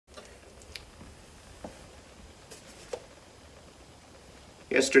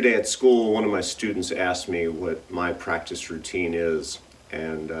Yesterday at school, one of my students asked me what my practice routine is,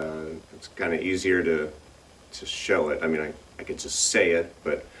 and it's kind of easier to show it. I mean, I could just say it,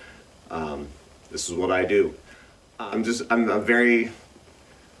 but this is what I do. I'm a very,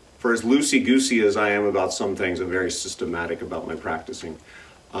 for as loosey-goosey as I am about some things, I'm very systematic about my practicing.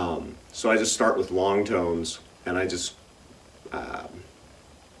 So I just start with long tones, and I just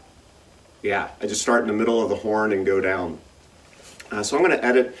start in the middle of the horn and go down. So I'm going to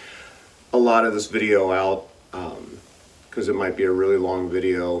edit a lot of this video out because it might be a really long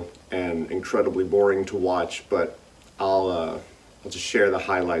video and incredibly boring to watch, but I'll just share the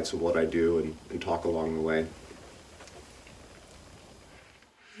highlights of what I do and talk along the way.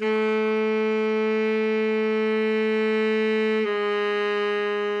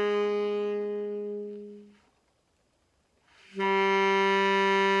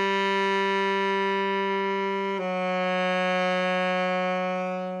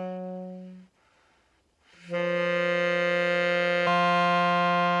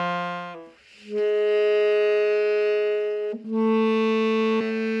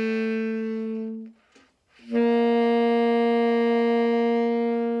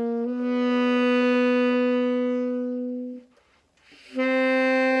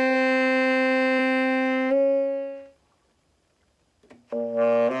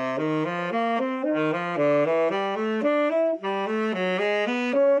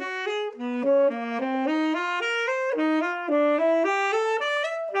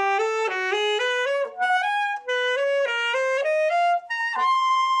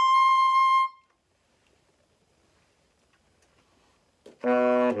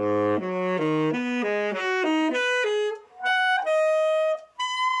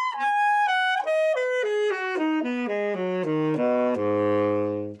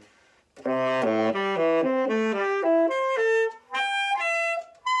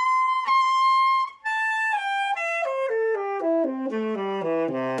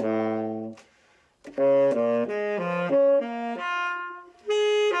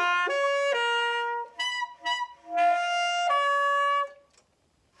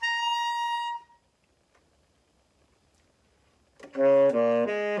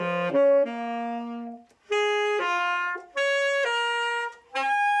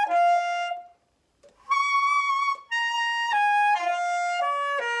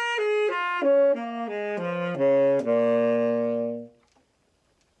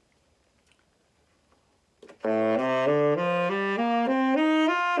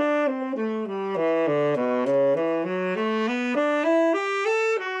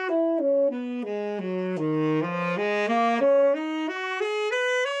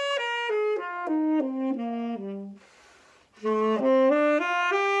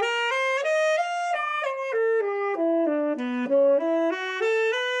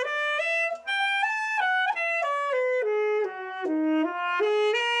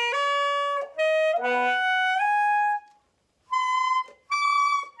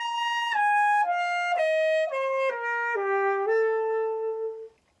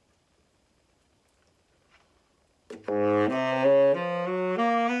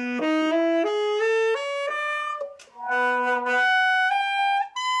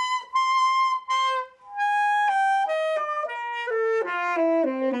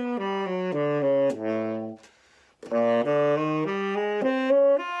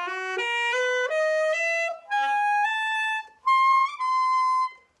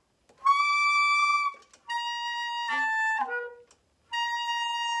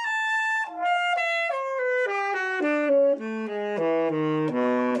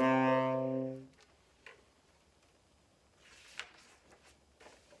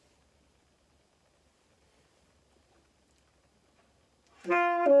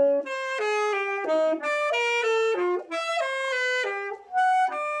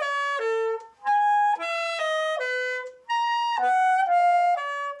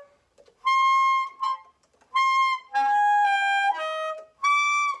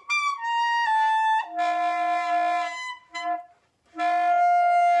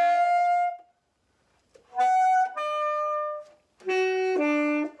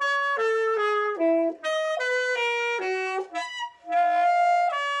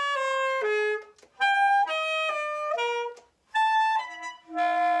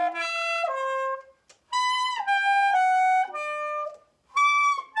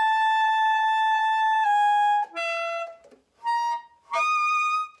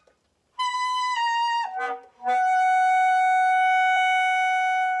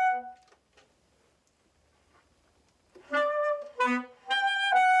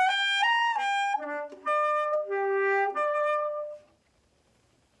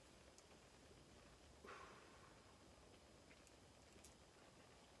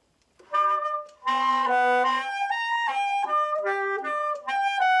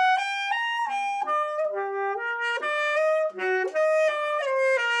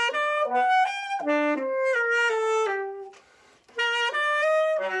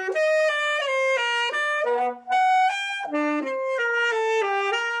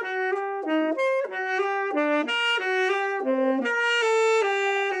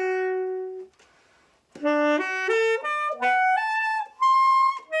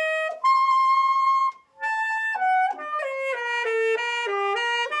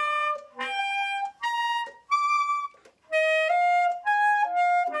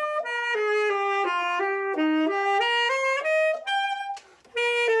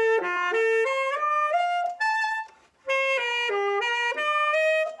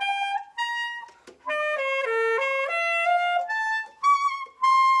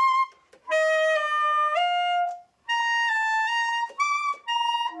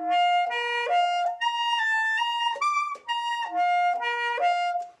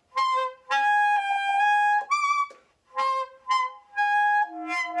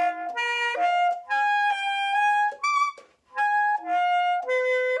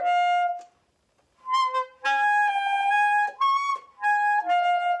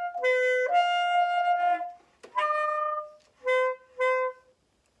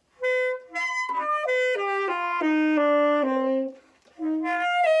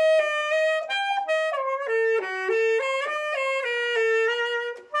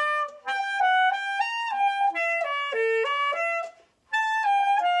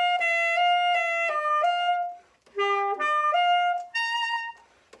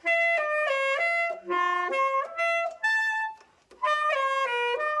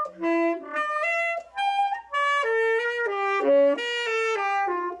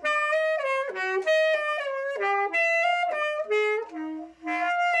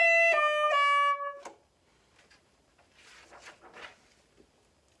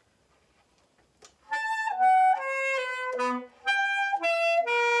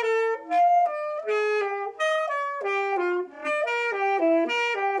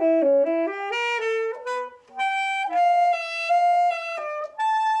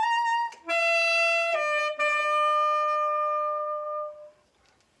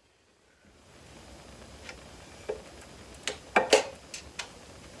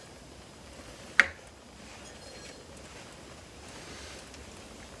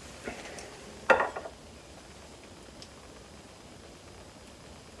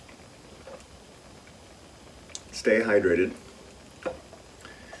 stay hydrated.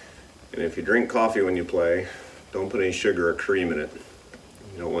 And if you drink coffee when you play, don't put any sugar or cream in it.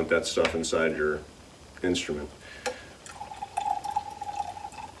 You don't want that stuff inside your instrument.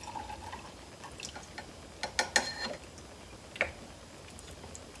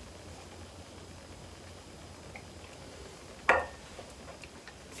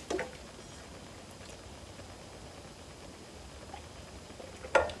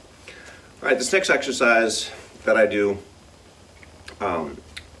 All right, this next exercise that I do,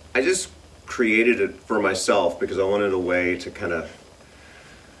 I just created it for myself because I wanted a way to kind of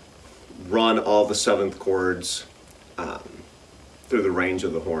run all the seventh chords through the range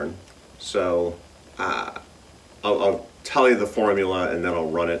of the horn. So I'll tell you the formula and then I'll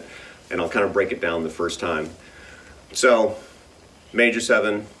run it and I'll kind of break it down the first time. So major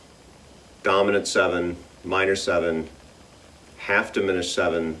 7, dominant 7, minor 7, half diminished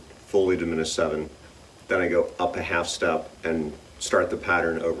 7, fully diminished 7, then I go up a half step and start the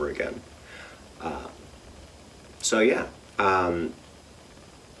pattern over again. So yeah,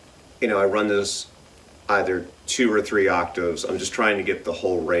 you know, I run this either 2 or 3 octaves. I'm just trying to get the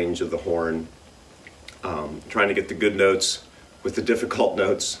whole range of the horn, trying to get the good notes with the difficult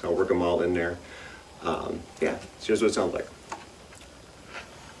notes. I'll work them all in there. Yeah, so here's what it sounds like.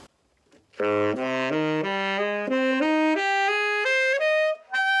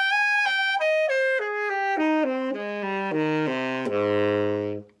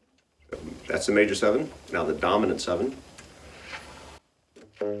 That's the major 7. Now the dominant 7.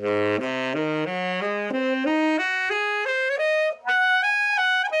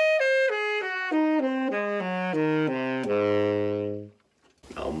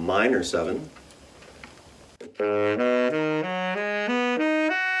 Now minor 7.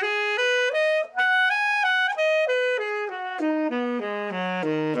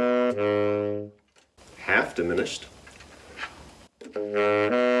 Half diminished.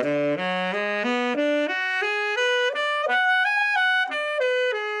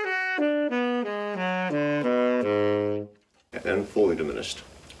 And fully diminished.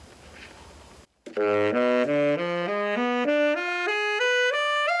 And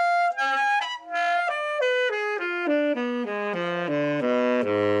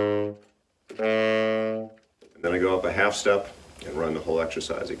then I go up a half step and run the whole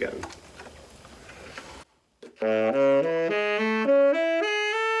exercise again.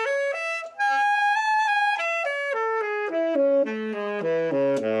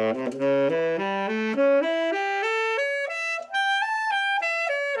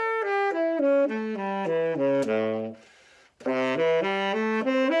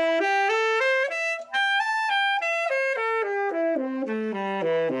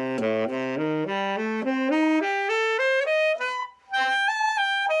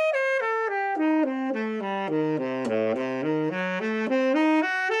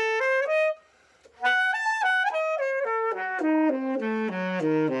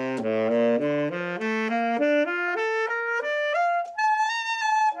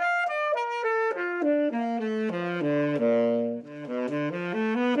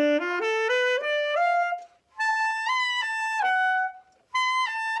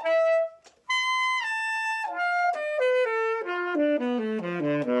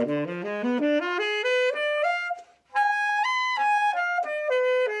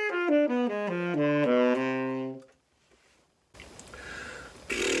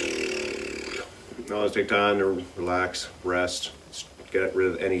 Always take time to relax, rest, get rid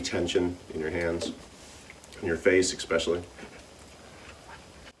of any tension in your hands, in your face especially.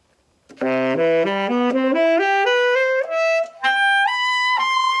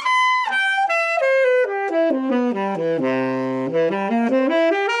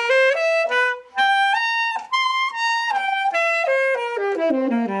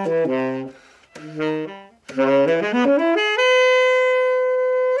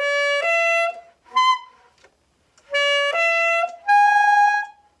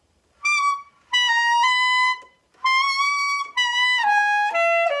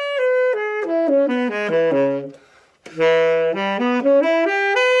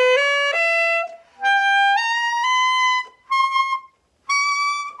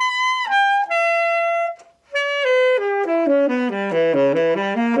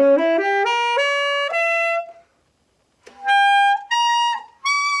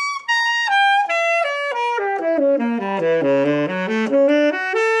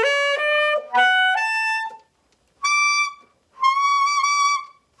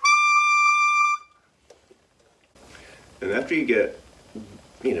 And after you get,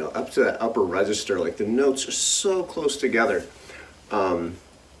 you know, up to that upper register, like the notes are so close together. And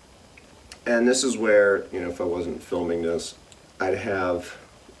And this is where, you know, if I wasn't filming this, I'd have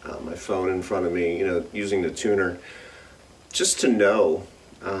my phone in front of me, you know, using the tuner, just to know.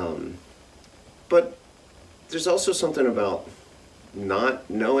 But there's also something about not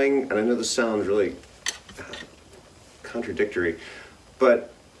knowing, and I know this sounds really contradictory,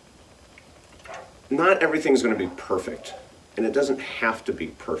 but not everything's going to be perfect, and it doesn't have to be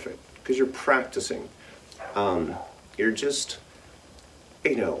perfect because you're practicing. You're just,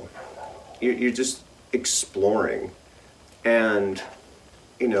 you know, you're just exploring, and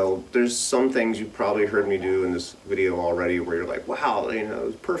you know, there's some things you probably heard me do in this video already where you're like, wow, you know, it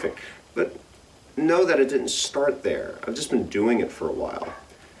was perfect, but know that it didn't start there. I've just been doing it for a while,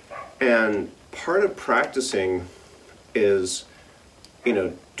 and part of practicing is, you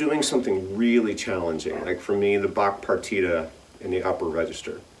know, doing something really challenging. Like for me, the Bach Partita in the upper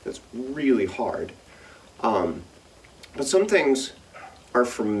register. That's really hard. But some things are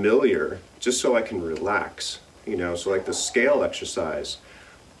familiar just so I can relax, you know, so like the scale exercise,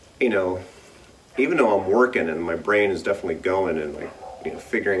 you know, even though I'm working and my brain is definitely going and like, you know,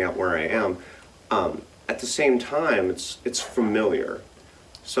 figuring out where I am, at the same time, it's familiar.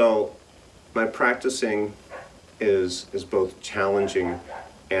 So my practicing is both challenging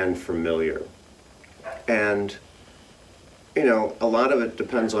and familiar. And, you know, a lot of it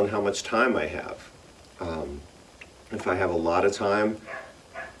depends on how much time I have. If I have a lot of time,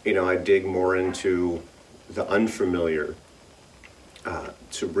 you know, I dig more into the unfamiliar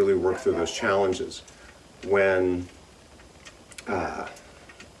to really work through those challenges. When,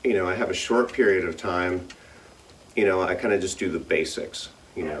 you know, I have a short period of time, you know, I kind of just do the basics,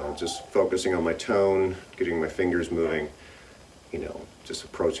 you know, just focusing on my tone, getting my fingers moving, you know, just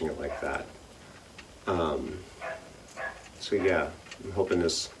approaching it like that. So yeah, I'm hoping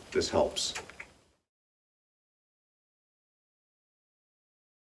this helps.